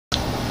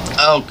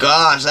Oh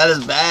gosh, that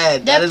is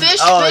bad. That fish,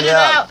 spit it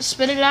out.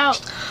 Spit it out.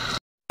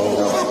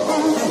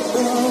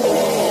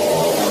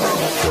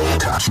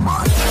 Touch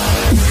mine.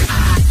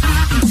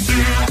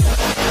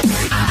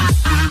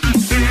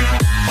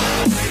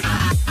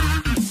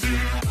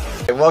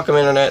 Welcome,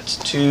 Internet,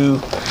 to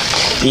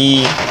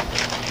the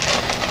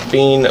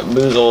Being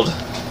Boozled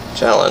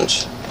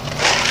challenge.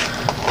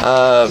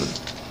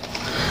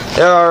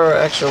 There are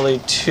actually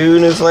 2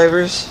 new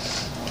flavors: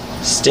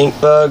 stink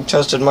bug,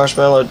 toasted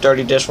marshmallow,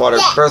 dirty dishwater,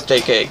 birthday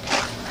cake.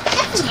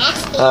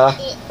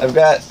 I've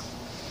got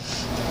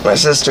my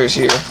sisters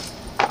here.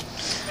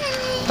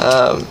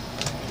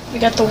 We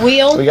got the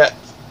wheel.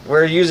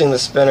 We're using the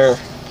spinner.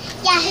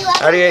 Yeah,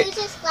 whoever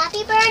loses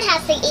Flappy Bird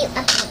has to eat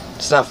a pig.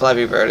 It's not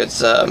Flappy Bird.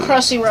 It's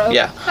Crossy Road.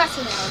 Yeah. Crossy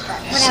Road, but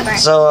whatever.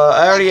 So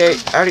I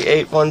already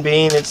ate one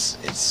bean.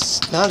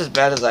 It's not as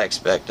bad as I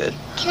expected.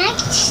 Can I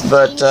just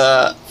But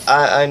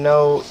I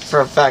know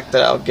for a fact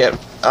that I'll get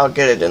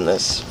it in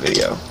this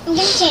video. I'm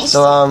gonna change.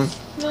 So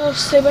No,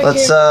 stay back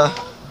let's here.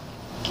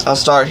 I'll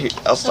start here.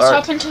 Let's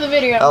hop into the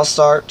video. I'll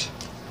start.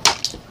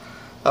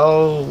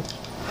 Oh,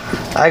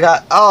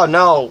 oh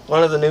no,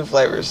 one of the new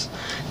flavors: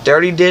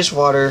 dirty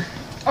dishwater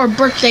Or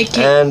birthday cake.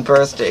 and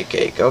birthday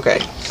cake. Okay.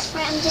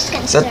 Right, I'm just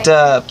gonna Is that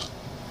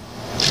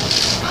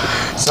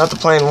it's not the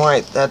plain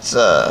white. That's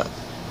It's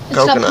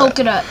coconut. got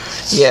polka dot.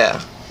 Yeah.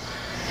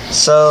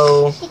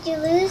 So Did you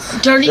lose?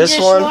 Dirty This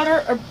one-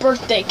 dishwater or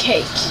birthday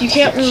cake. You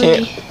can't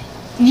really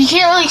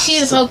see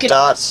the polka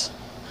dots.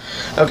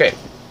 dots. Okay.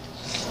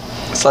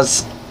 So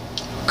let's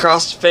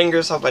cross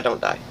fingers. Hope I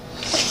don't die.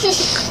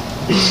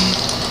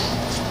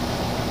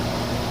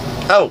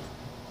 Oh,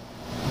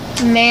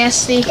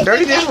 Nasty.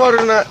 dirty dishwater.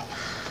 It's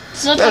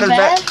not Not that as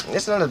bad.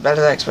 It's not as bad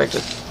as I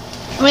expected.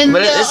 When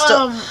But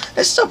the,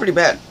 it's still pretty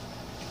bad.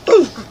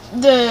 Ooh.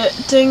 the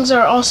things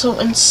are also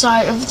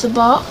inside of the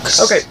box.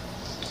 Okay.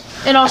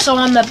 And also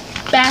on the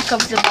back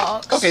of the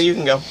box. Okay, you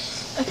can go.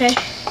 Okay.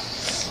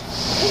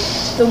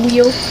 The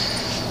wheel.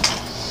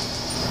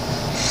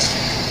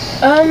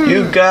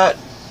 You got.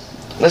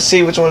 Let's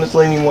see which one is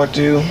leaning more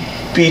to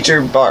peach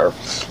or barf.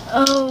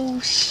 Oh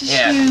shoot.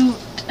 Yeah.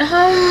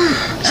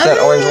 It's that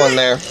orange one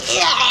there.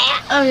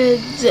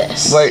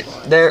 This. Wait,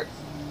 there.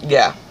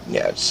 Yeah,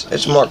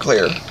 it's more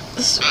clear.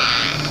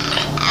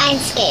 I'm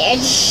scared.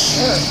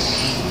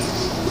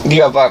 You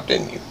got barf,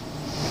 didn't you?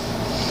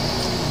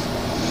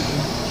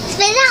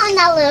 Spin that on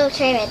that little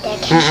tray right there.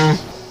 Okay?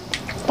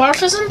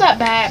 Barf isn't that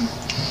bad.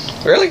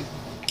 Really?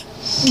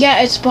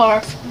 Yeah, it's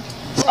barf.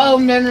 Oh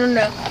no.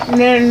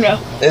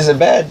 Is it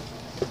bad?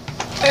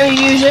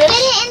 Use it. Put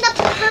it in the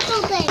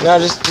purple thing. No,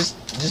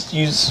 just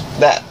use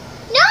that.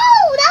 No,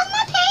 that's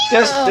my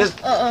paper. Just.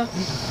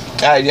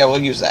 Alright, yeah, we'll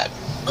use that.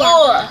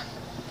 Oh,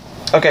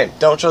 Okay,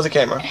 don't show the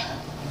camera.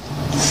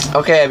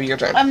 Okay, Abby, your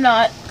turn. I'm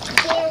not.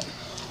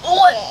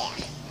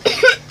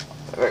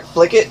 Alright,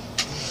 flick it.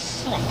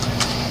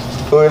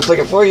 Want me to flick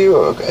it for you?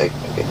 Okay.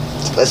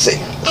 Let's see.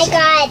 I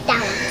got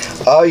that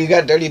one. Oh, you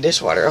got dirty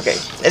dishwater. Okay.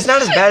 It's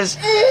not as bad as...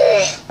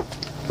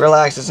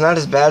 Relax, it's not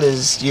as bad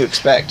as you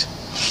expect.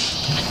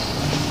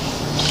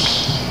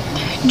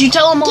 Did you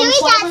tell them all Give the me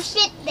that flavors?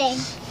 spit thing.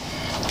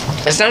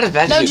 It's not as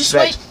bad No, as you just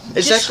expect.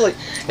 wait.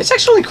 It's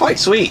actually quite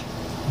sweet.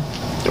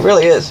 It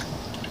really is.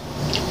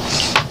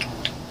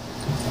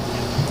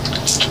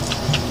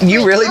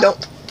 You really don't...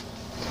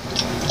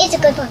 It's a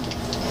good one.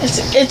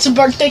 It's a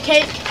birthday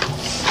cake.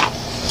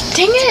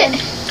 Dang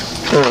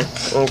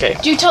it! Okay.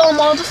 Do you tell them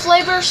all the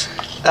flavors?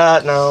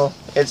 No.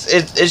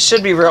 It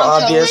should be real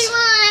obvious.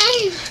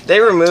 They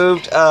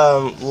removed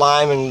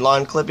lime and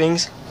lawn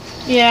clippings.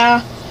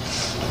 Yeah.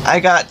 I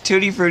got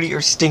Tutti Frutti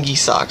or Stinky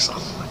Socks.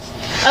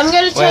 I'm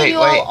gonna tell Wait, you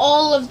wait.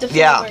 all of the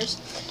Yeah. flavors.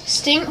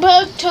 Stink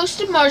bug,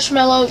 toasted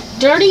marshmallow,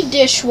 dirty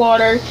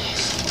dishwater,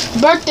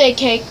 birthday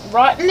cake,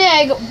 rotten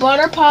egg,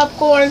 butter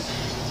popcorn,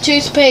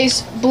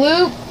 toothpaste,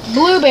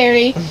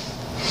 blueberry,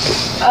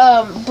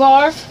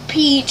 barf,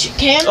 peach,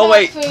 canned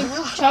dog food,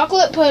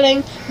 chocolate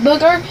pudding,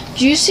 booger,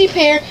 juicy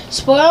pear,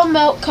 spoiled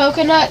milk,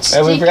 coconut,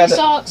 stinky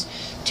socks,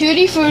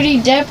 tutti frutti,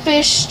 dead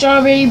fish,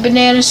 strawberry,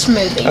 banana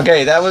smoothie.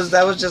 Okay, that was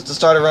just to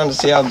start around to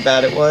see how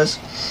bad it was.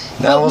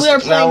 Now But we are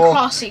playing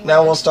Crossy Road.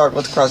 Now we'll start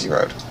with Crossy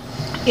Road.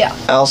 Yeah.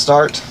 I'll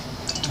start.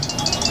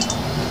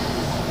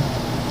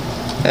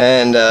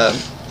 And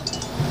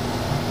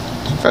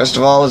first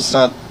of all, it's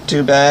not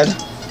too bad.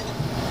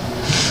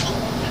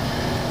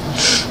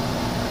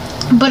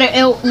 But it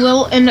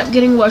will end up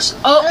getting worse.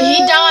 Oh,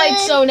 he died,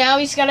 so now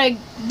he's gotta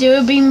do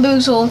a Bean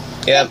Boozled.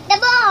 Yep. The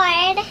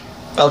board.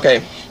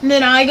 Okay. And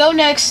then I go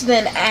next,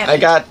 then Abby. I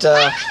got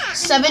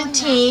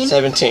 17.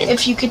 17.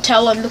 If you could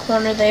tell in the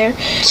corner there.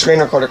 Screen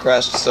recorder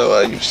crashed, so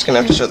you're just gonna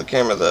have to show the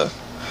camera the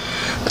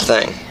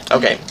thing.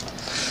 Okay.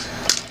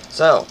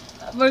 So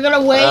We're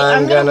gonna wait.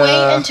 I'm gonna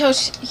wait until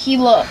he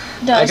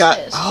does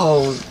his.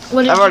 Oh,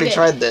 What did I've you already get?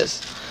 tried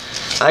this.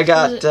 I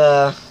got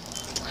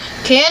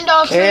Canned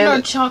dog food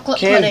or chocolate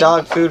canned pudding?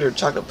 dog food or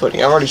chocolate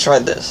pudding. I've already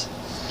tried this.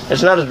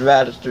 It's not as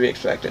bad as to be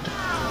expected.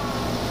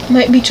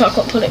 Might be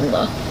chocolate pudding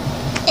though.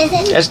 Is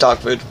it? It's dog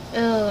food.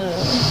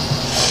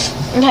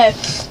 Okay.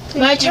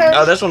 My turn.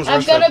 Oh, this one's worse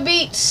I've got to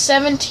beat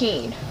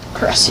 17.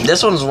 Cressy.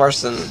 This one's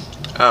worse than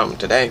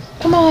today.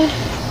 Come on.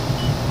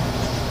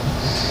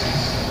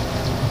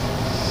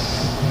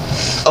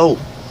 Oh.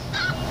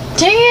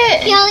 Dang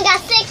it. You only got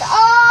 6.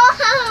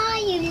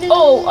 Oh, you lose.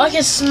 Oh, I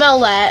can smell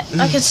that.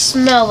 I can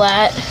smell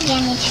that.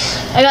 Yeah, me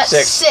too. I got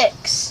 6.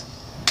 6.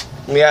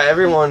 Yeah,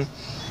 everyone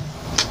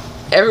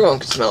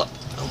can smell it.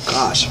 Oh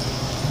gosh.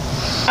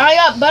 I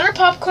got butter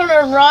popcorn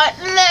or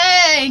rotten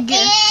egg.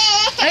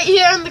 Right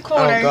here in the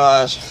corner. Oh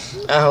gosh.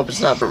 I hope it's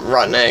not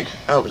rotten egg.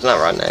 I hope it's not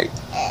rotten egg.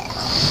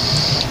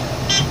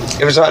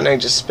 If it's rotten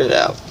egg, just spit it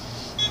out.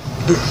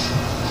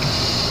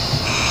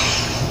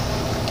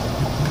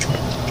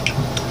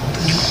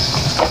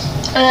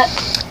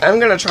 I'm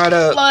gonna try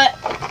to. What?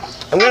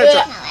 I'm gonna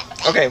try.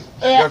 Okay,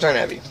 your turn,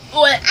 Abby.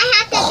 What? I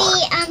have to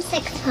be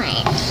 6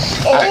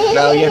 points. Alright,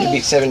 now you have to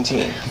beat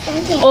 17.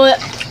 17. What?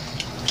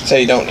 So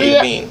you don't eat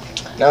a bean.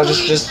 Now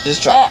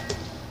just try.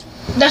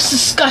 That's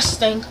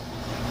disgusting.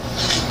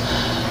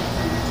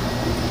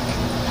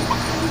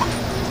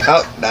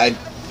 Oh, died.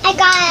 I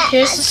got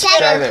Here's the 7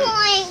 7.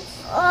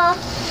 points. Oh,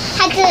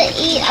 had to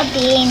eat a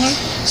bean.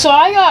 So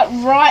I got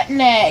rotten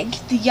egg,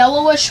 the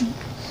yellowish,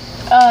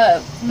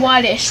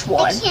 whitish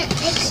one.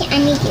 I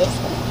need this.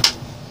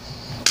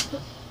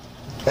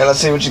 Now let's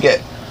see what you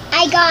get.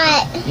 I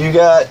got You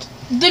got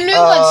The new the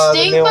one,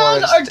 stink new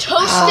bug one. or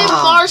toasted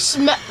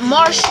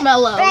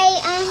marshmallow?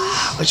 right,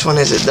 which one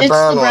is it? The It's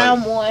brown the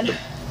brown one. one.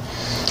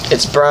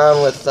 It's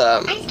brown with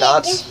I'm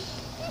dots.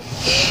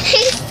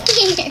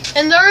 scared.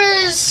 And there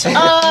is, I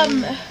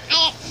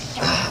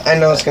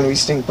know it's gonna be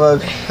stink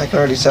bug. I can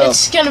already tell.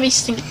 it's gonna be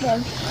stink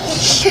bug.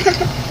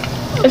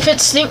 If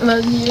it's stink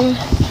bug, you.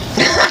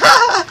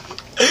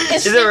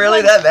 Is it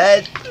really that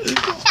bad? It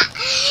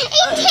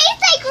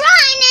tastes like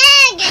rotten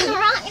egg, and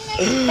rotten egg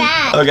is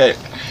bad.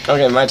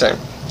 Okay, my turn.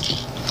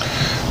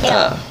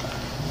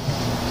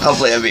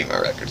 Hopefully I beat my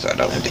record, so I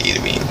don't have to eat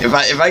a bean. If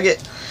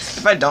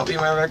I don't beat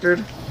my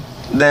record,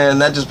 then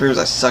that just proves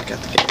I suck at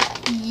the game.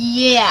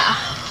 Yeah.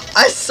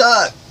 I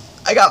suck.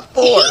 I got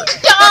 4. He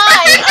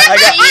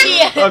died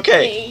immediately.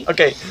 Okay.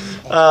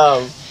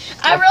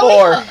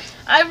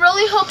 I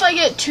really hope I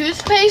get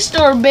toothpaste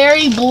or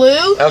berry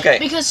blue. Okay.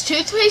 Because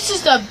toothpaste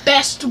is the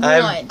best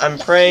one. I'm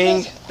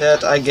praying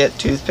that I get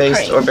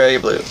toothpaste or berry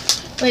blue.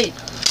 Wait,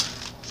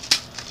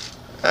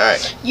 All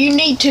right. you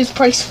need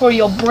toothpaste for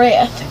your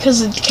breath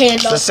because it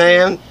can't. It's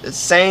the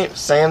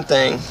same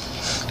thing.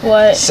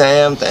 What?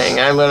 Same thing.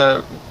 I'm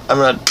gonna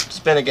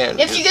spin again.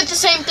 If you get the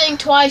same thing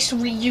twice,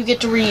 you get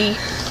to thing.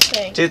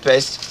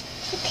 Toothpaste.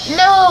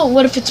 No.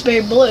 What if it's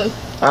berry blue?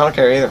 I don't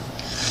care either.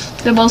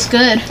 They're both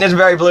good. It's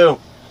berry blue.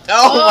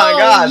 Oh my Oh,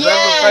 gosh, yes.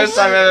 that's the first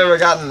time I've ever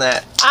gotten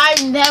that.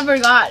 I've never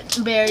got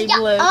berry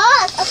blue.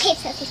 Oh, okay,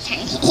 so it's turn.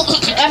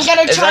 I'm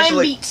gonna It's try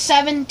actually- and beat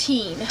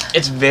 17.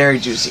 It's very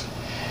juicy.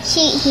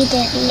 He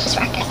did beat his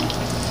record.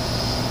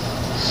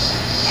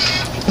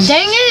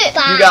 Dang it!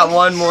 You got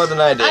 1 more than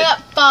I did. I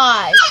got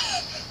 5.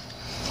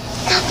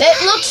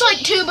 It looks like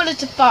 2, but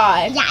it's a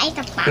 5. Yeah, it's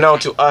a 5. No,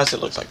 to us it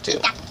looks like 2.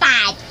 It's a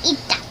 5.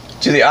 It's a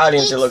To the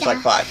audience it looks like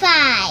 5.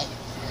 5.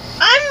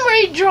 I'm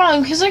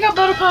redrawn because I got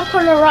butter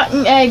popcorn and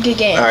rotten egg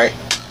again. All right.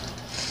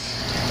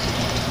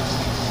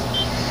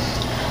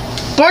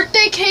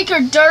 Birthday cake or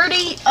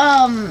dirty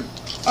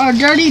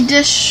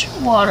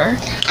dishwater.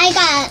 I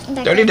got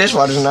Dirty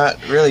dishwater's not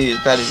really as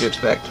bad as you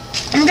expect.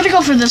 I'm gonna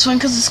go for this one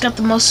because it's got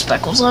the most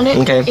speckles on it.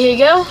 Okay. Here you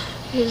go.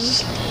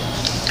 Here's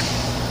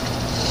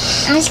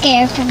I'm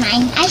scared for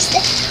mine.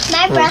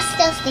 My breath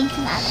still stinks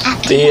about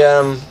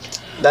apple.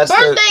 That's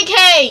birthday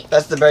cake.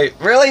 That's the berry.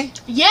 Really?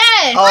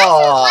 Yes.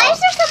 Oh. Why is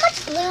there so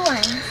much blue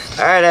ones?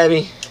 All right,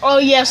 Abby. Oh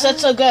yes,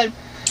 that's so good.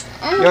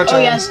 Your Oh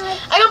turn. yes,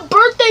 I got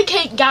birthday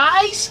cake,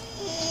 guys.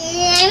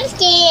 I'm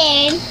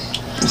scared.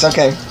 It's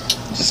okay.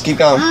 Just keep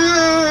going.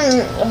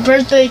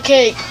 Birthday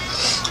cake.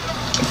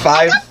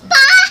 5.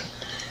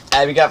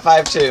 Abby got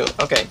 5 too.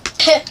 Okay.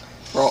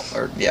 Roll.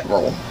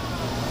 Roll.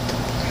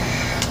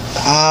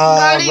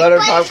 Buddy, Butter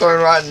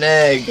popcorn rotten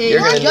egg. Here You're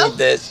you gonna go. need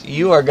this.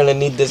 You are gonna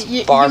need this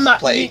barf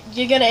plate.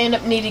 You're gonna end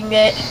up needing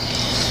it.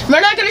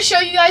 We're not gonna show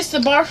you guys the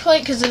barf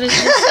plate because it is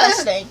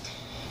disgusting.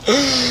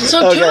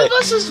 So 2 of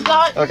us has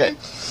gotten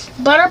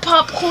butter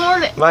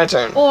popcorn My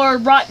turn. or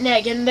rotten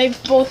egg, and they've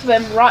both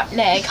been rotten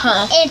egg,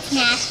 huh? It's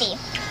nasty.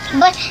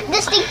 But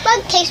the stink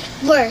bug tastes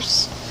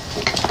worse.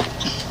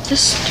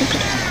 This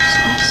stupid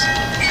sauce.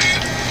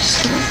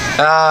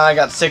 I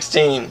got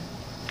 16.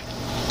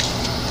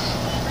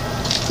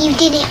 You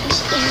didn't beat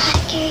your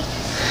record.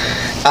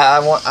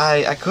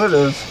 I could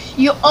have.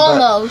 You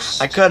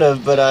almost. I could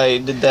have, but I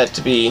did that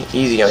to be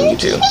easy on you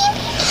two.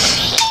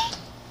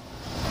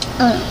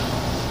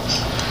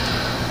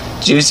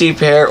 Juicy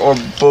pear or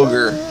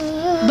booger?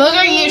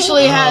 Booger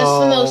usually has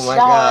the most Oh my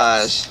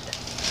dots.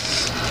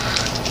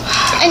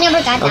 gosh. I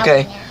never got that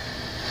Okay. one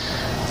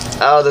yet.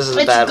 Oh, this is a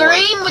It's bad one.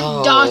 green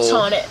with dots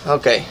on it.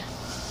 Okay.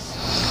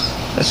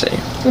 Let's see.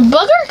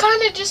 Booger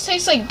kind of just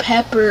tastes like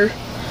pepper.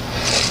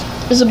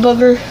 Is a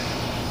booger.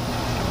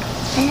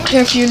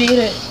 Here if you need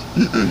it.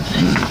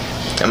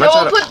 Am I No,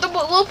 trying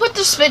we'll put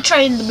the spit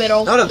tray in the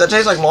middle. No, that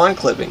tastes like lawn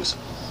clippings.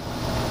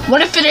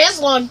 What if it is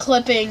lawn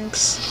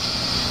clippings?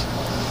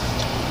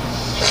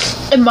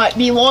 It might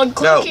be lawn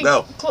clippings.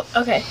 Go.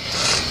 Okay.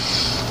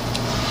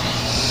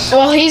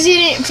 While he's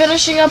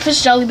finishing up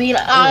his jelly bean,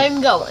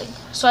 I'm going.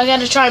 So I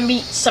gotta try and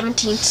beat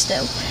 17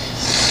 still.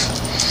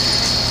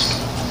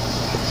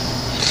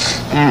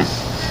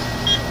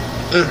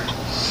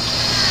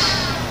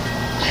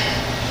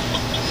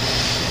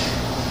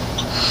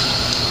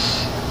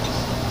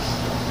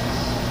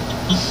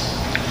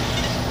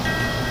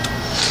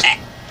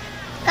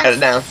 Cut it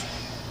down.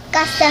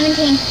 Got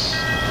 17.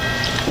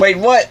 Wait,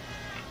 what?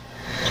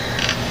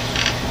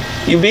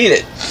 You beat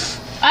it.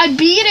 I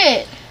beat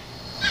it.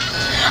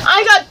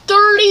 I got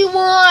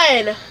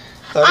 31.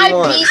 31.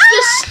 I beat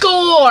the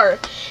score.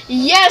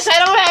 Yes, I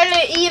don't have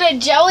to eat a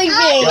jelly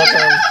bean.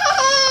 Okay.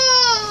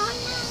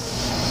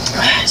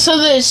 So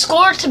the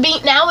score to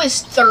beat now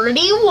is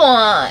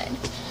 31.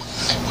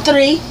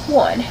 3,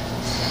 1.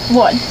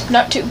 1,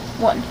 not 2,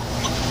 1.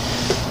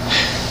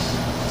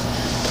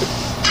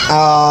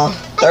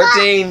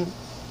 13.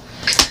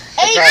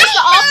 Hey, that's the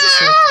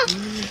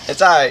opposite.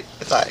 It's alright.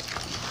 It's alright.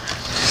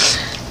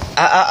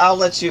 I'll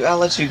let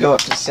you go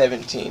up to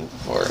 17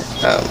 before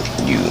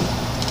you,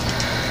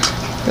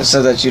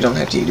 so that you don't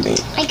have to eat a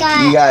meat.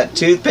 You got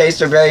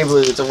toothpaste or berry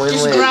blue. It's a win-win.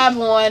 Just grab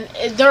one.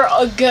 They're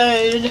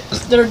good.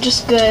 They're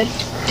just good.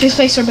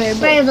 Toothpaste or berry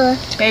blue? Berry blue.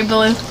 Berry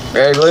blue.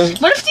 Berry blue?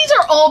 What if these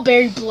are all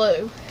berry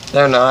blue?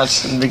 They're not,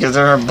 because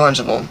there are a bunch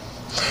of them.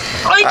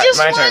 I just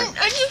my turn.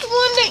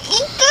 want to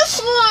eat this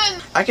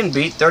one. I can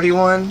beat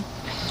 31,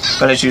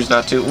 but I choose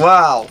not to.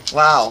 Wow.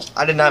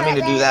 I did not mean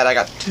to do that. I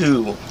got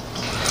 2.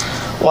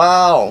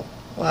 Wow,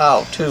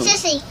 2.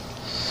 Sissy.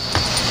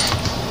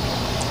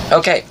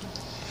 Okay.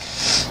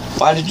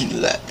 Why did you do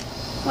that?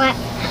 What?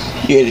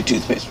 You ate a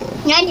toothpaste one.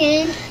 I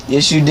didn't.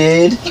 Yes, you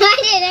did. I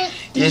didn't.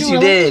 Yes, you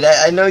did.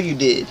 I know you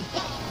did.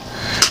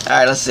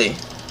 Alright, let's see.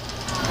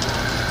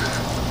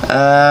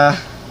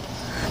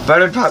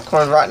 Buttered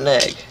popcorn, rotten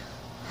egg.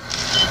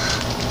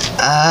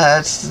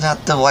 It's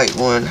not the white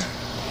one.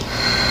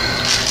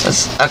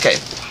 Okay,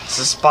 it's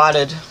a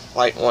spotted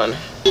white one.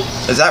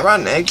 Is that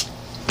rotten egg?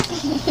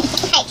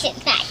 I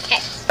did not.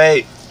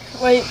 Wait,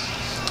 Wait,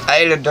 I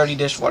ate a dirty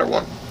dishwater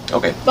one.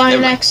 Okay. by never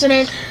an mind.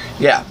 accident.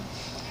 Yeah.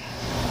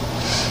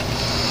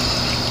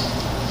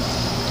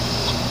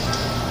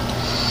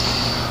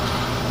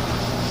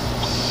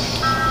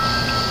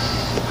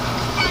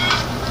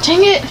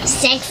 Dang it.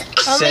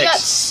 6. I only got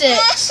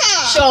 6.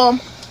 Show 'em.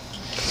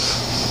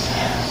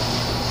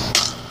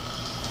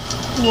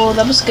 Whoa,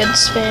 that was a good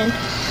spin.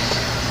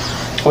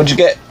 What'd you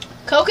get?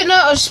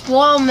 Coconut or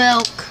spoiled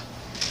milk?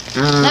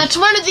 Mm. That's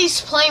one of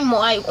these plain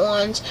white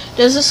ones.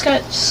 Does this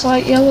got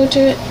slight yellow to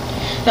it?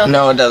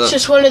 No, it It's doesn't.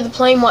 just one of the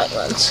plain white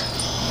ones.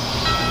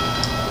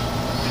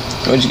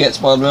 What'd you get?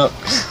 Spoiled milk?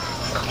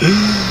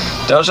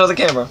 Don't show the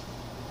camera.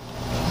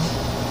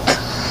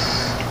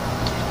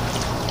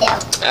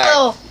 Alright.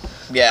 Oh,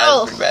 Yeah,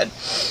 Oh. that's pretty bad.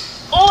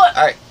 oh!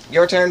 Alright,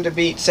 your turn to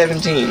beat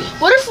 17.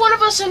 What if one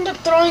of us end up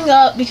throwing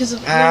up because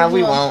of?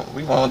 We won't.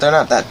 We won't. They're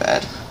not that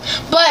bad.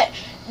 But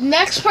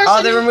next person.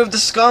 Oh, they removed the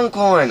skunk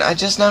one. I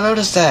just now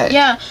noticed that.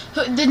 Yeah,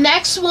 the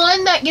next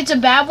one that gets a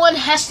bad one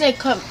has to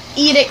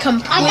eat it I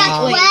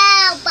completely.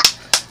 got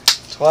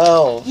 12.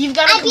 12. You've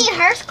got to. I beat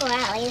her score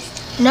at least.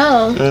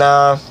 No,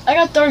 No. I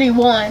got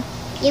 31.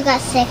 You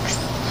got 6.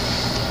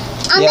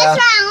 On Yeah.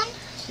 this round.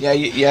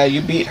 Yeah,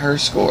 you beat her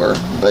score,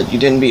 but you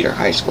didn't beat her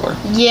high score.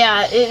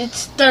 Yeah,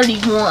 it's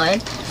 31.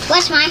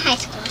 What's my high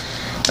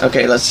score?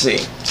 Okay, let's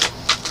see.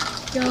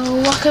 Yo,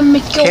 I can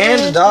make your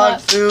Canned head dog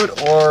clap. food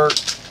or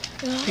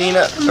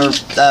peanut or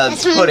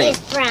That's one pudding. of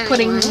these brown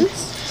Pudding. ones.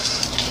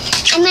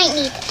 I might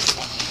need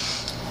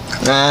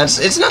Nah,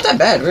 it's not that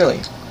bad, really.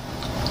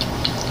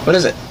 What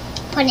is it?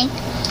 pudding.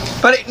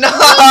 Pudding?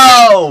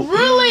 No!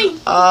 Really?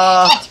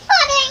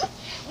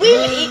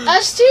 Pudding.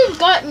 Us two have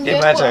gotten good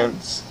It's my turn.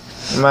 ones.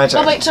 My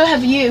turn. Oh wait, so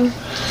have you?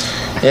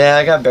 Yeah,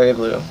 I got berry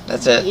blue.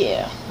 That's it.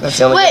 Yeah. That's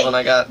the only Wait, good one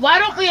I got. why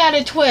don't we add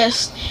a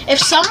twist? If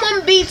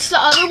someone beats the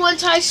other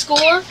one's high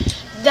score,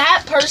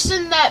 that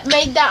person that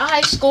made that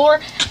high score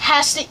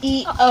has to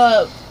eat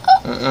a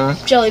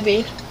jelly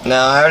bean. No,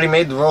 I already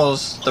made the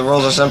rules. The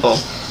rules are simple.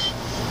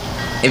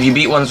 If you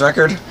beat one's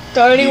record,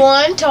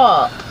 31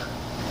 top.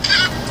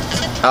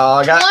 oh,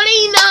 I got.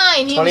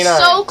 29. He 29.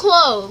 was so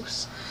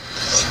close.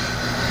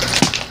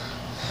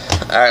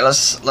 All right,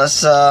 let's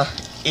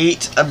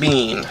eat a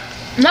bean.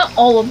 Not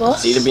all of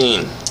us. Let's eat a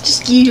bean.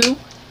 Just you.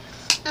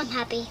 I'm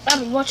happy.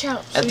 Abby, watch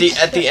out. At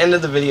the end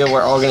of the video,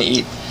 we're all gonna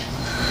eat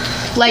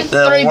like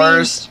the 3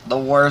 worst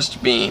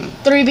bean. beans.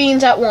 3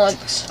 beans at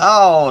once.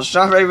 Oh,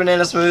 strawberry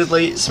banana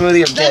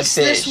smoothie of dead That's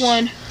fish. this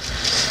one.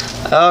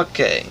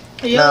 Okay.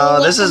 Yo,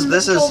 No, this is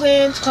Go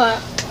hands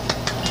clap.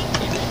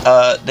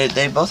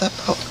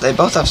 they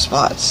both have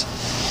spots.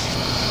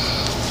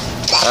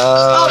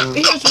 Oh,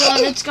 here's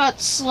one. It's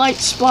got slight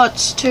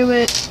spots to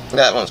it.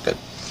 That one's good.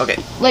 Okay.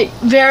 Like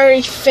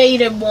very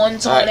faded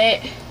ones on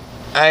Alright. it.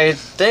 I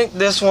think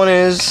this one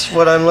is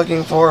what I'm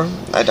looking for.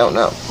 I don't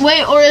know.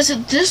 Wait, or is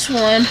it this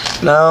one?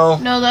 No.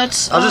 No,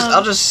 that's.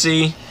 I'll just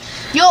see.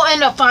 You'll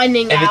end up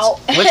finding out.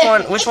 Which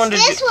one? Which one did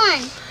you? This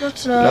one.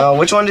 That's not. No.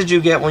 Which one did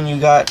you get when you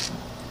got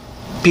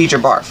peach or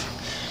barf?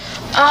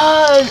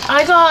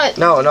 I got.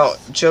 No.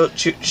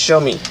 Show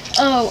me.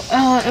 Oh,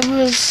 it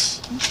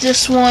was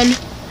this one.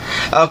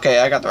 Okay,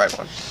 I got the right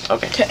one.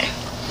 Okay. Okay.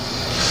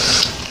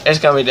 It's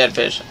gonna be dead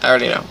fish. I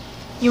already know.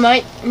 You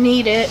might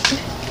need it.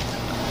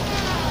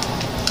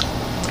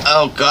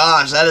 Oh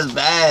gosh, that is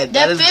bad.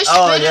 That fish,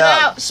 spit it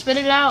out. Spit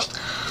it out.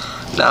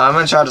 No, I'm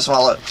gonna try to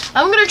swallow it.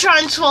 I'm gonna try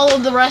and swallow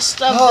the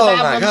rest of the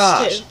bad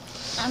ones too.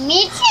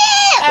 Me too.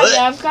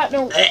 I've got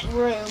no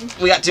room.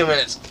 We got 2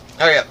 minutes.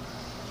 Hurry up.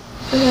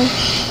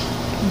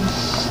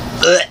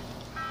 Okay.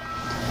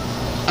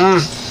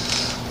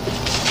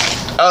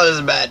 Oh, this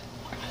is bad.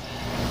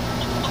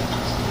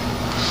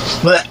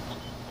 But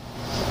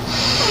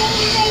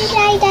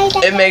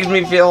it makes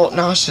me feel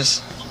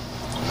nauseous.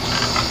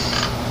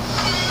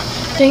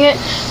 Dang it.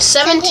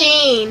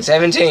 17.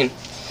 17.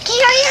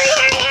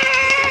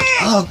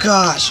 Oh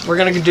gosh, we're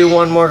gonna do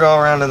one more go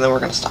around and then we're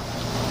gonna stop.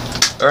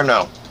 Or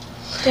no.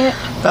 Dang it.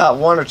 About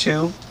 1 or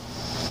 2.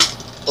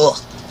 Ugh.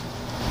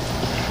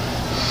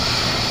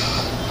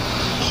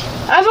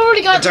 I've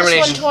already got this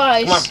one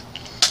twice.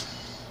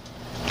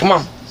 Come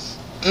on.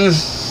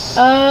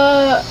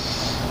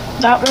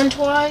 That one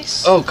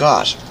twice. Oh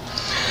gosh.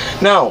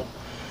 No.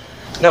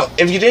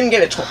 If you didn't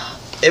get it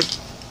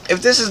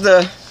if this is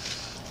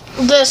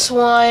this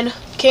one,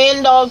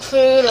 canned dog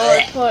food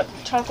or put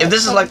chocolate. If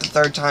this is like the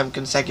 3rd time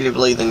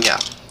consecutively, then yeah,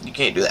 you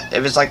can't do that.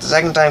 If it's like the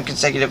 2nd time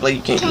consecutively,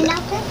 you can't do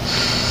that.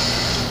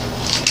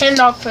 Canned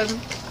dog food.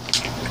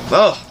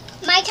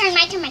 My turn.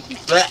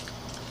 Blech.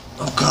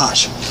 Oh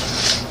gosh.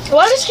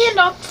 Why does canned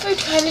dog food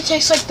kind of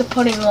taste like the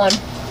pudding one?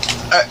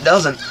 It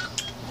doesn't.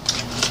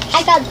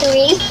 I got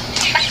 3.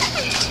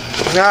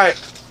 Alright.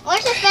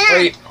 Where's the spinner?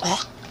 Wait.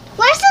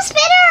 Where's the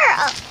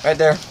spinner? Right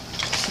there.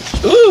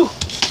 Ooh.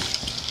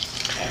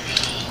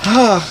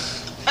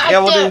 Yeah,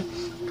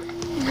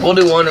 we'll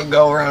do one and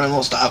go around and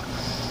we'll stop.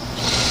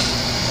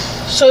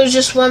 So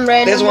just one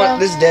random.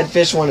 This dead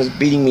fish one is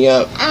beating me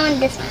up. I want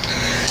this one.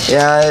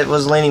 Yeah, it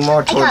was leaning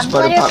more towards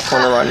butter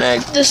popcorn or rotten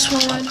egg. This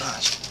one. Oh,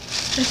 gosh.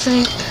 I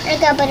think. I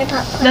got butter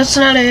popcorn. That's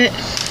not it.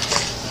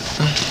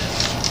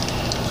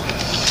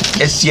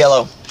 It's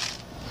yellow.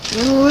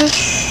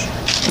 Bluish.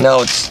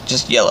 No, it's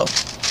just yellow.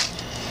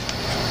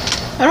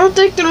 I don't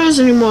think there is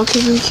anymore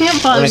because we can't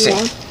find one.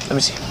 Let me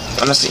see. I'm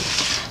gonna see.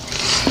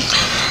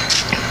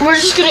 We're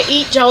just gonna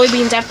eat jelly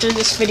beans after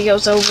this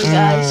video's over,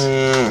 guys.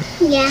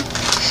 Yeah.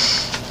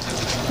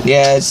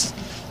 Yeah,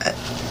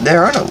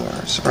 there are no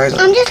more,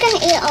 surprisingly. I'm just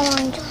gonna eat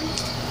orange.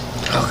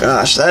 Oh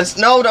gosh, that's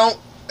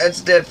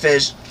dead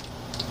fish.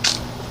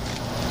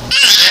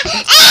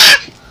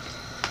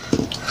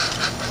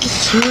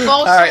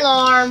 False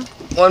alarm.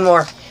 One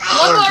more.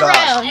 One more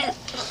round.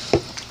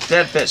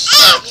 Dead fish.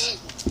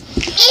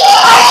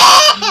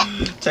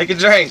 Take a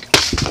drink.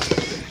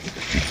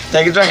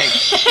 Take a drink.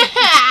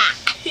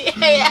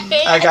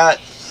 I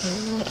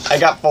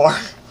got 4.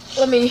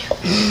 Let me.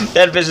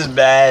 Dead fish is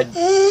bad.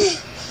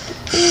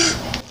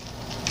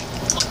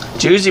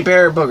 Juicy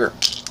pear booger.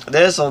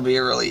 This will be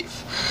a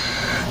relief.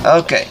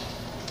 Okay.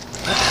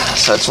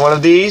 So it's one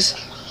of these.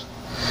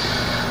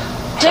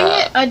 Dang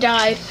it, I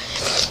died.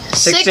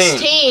 16.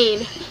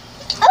 16.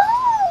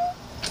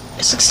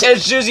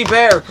 It's juicy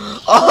pear.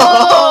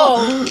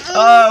 Oh,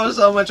 it was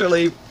so much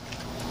relief.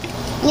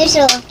 You're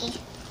so lucky.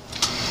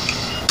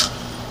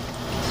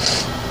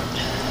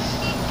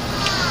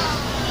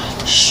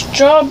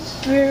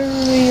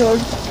 Strawberry or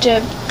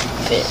dead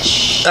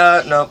fish?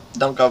 No,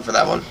 don't go for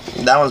that one.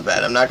 That one's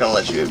bad. I'm not gonna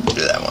let you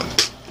do that one.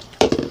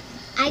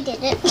 I did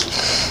it.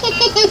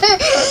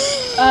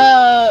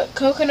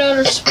 Coconut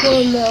or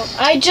spoiled milk?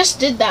 I just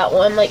did that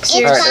one, like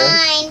seriously.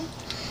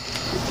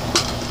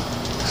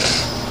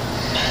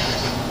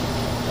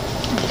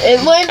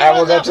 It's fine. I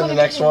will go to the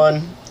next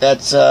one.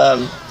 That's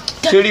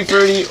Tutti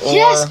Frutti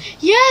or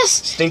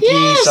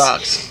Stinky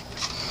Socks.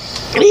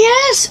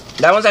 Yes!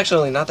 That one's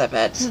actually not that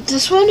bad. Is it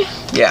this one?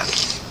 Yeah.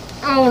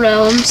 Oh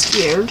no, I'm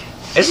scared.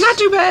 It's not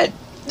too bad.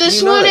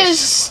 This one is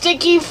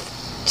sticky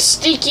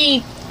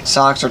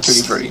Socks or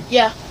Tutti Frutti?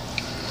 Yeah.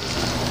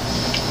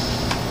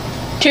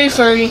 Tutti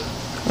Frutti.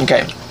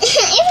 Okay.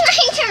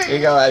 It's my turn. Here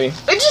you go, Abby.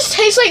 It just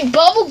tastes like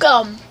bubble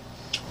gum.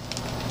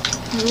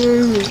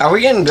 Are we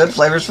getting good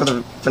flavors for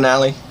the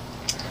finale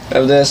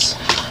of this?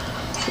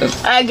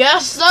 I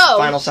guess so.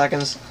 Final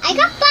seconds. I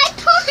got 5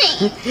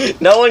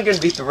 points. No one can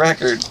beat the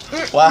record.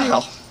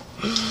 Wow.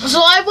 So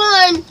I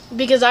won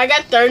because I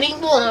got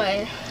 31.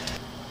 Alright,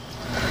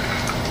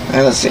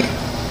 let's see.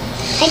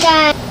 I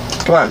got.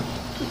 Come on.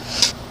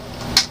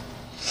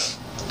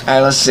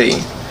 Alright, let's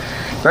see.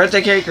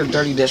 Birthday cake or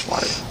dirty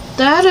dishwater?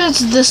 That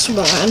is this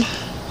one.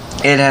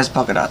 It has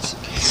polka dots.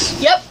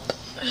 Yep.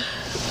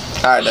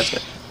 Alright, that's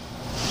good.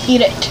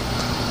 Eat it.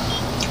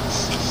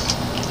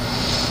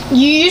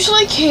 You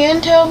usually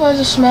can tell by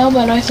the smell,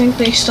 but I think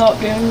they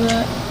stopped doing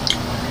that.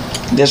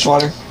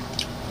 Dishwater?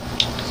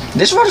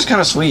 Dishwater's kind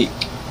of sweet.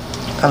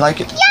 I like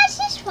it. Yeah, it's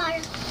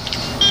dishwater.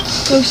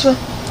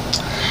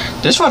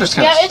 Dishwater's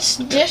kind of. Yeah, it's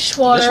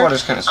dishwater.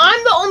 Dishwater's kind of sweet.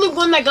 I'm the only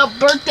one that got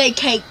birthday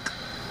cake.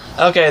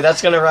 Okay,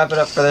 that's gonna wrap it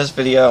up for this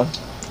video.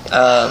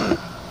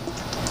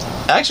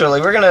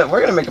 Actually, we're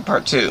gonna make a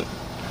part 2.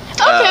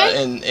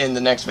 Okay. In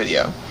the next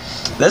video.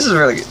 This is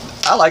really good.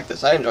 I like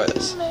this. I enjoy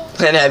this.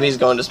 And Abby's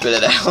going to spit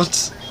it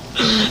out.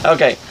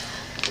 Okay.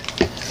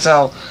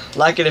 So,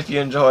 like it if you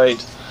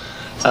enjoyed.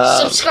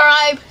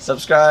 Subscribe.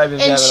 Subscribe if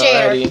you haven't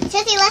share. already.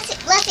 Sissy,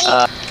 let's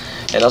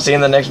eat. And I'll see you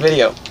in the next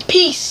video.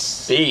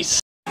 Peace. Peace.